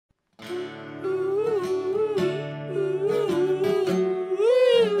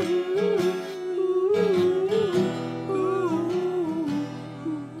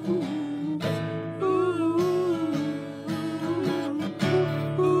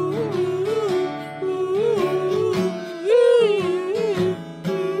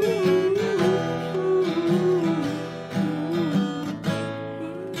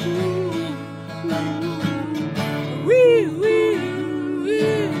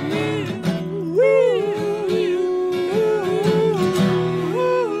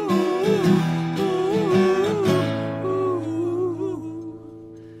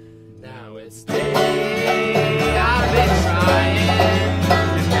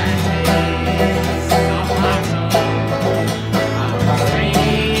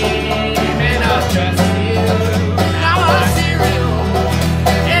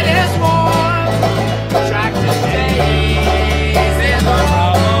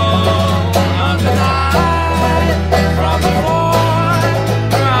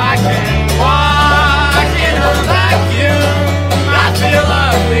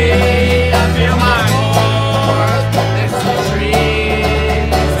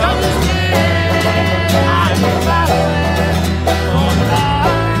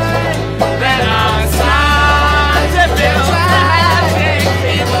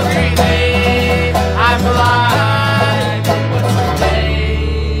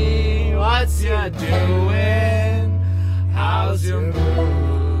you doing? How's your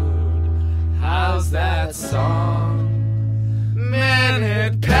mood? How's that song?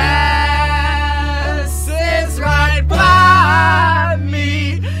 Minute passes right by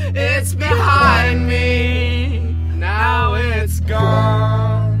me. It's behind me. Now it's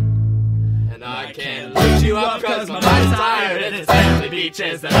gone. And I can't lift you up cause my mind's tired. And it's family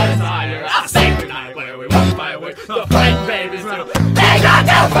beaches that I desire. I'll say goodnight where we watch fireworks. The fight babies do. They got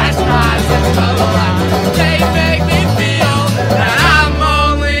their fresh knives and color. They make me feel that I'm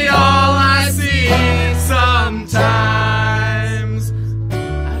only all I see sometimes.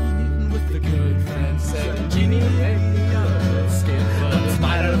 I'm meeting with the good friend, 17 and skin. But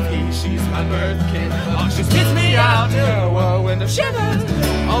despite her peace, she's my birth kin. Oh, she spits me out in a whirlwind of shivers.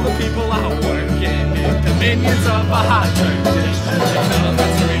 All the people out working in the minions of a hot turd dish.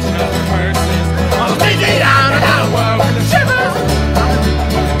 Elements reach out the purses. Oh, spit me down in a whirlwind of shivers. I'm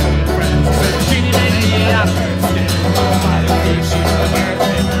good friends, 17 and skin. Despite her peace, she's my birth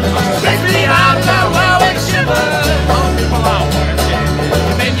kin. Oh, she spits me out in a whirlwind of shivers. All the people out working in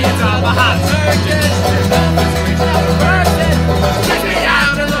the minions of a hot turd dish. Elements reach out the purses. Spit me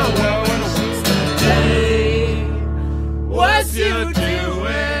out in a whirlwind of shivers. What's you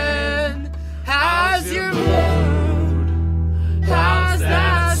doing? How's your mood? How's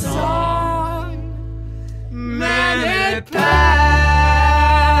that song? Minute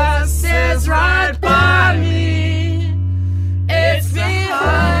passes right by me. It's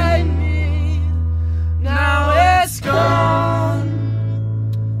behind me. Now it's gone.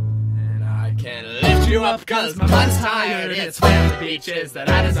 And I can't lift you up cause my mind's tired. It's family beaches that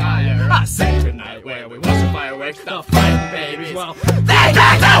I desire. I say goodnight where we watch the fireworks. The fighting babies, well, they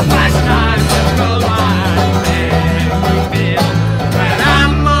got no flashlights and the light.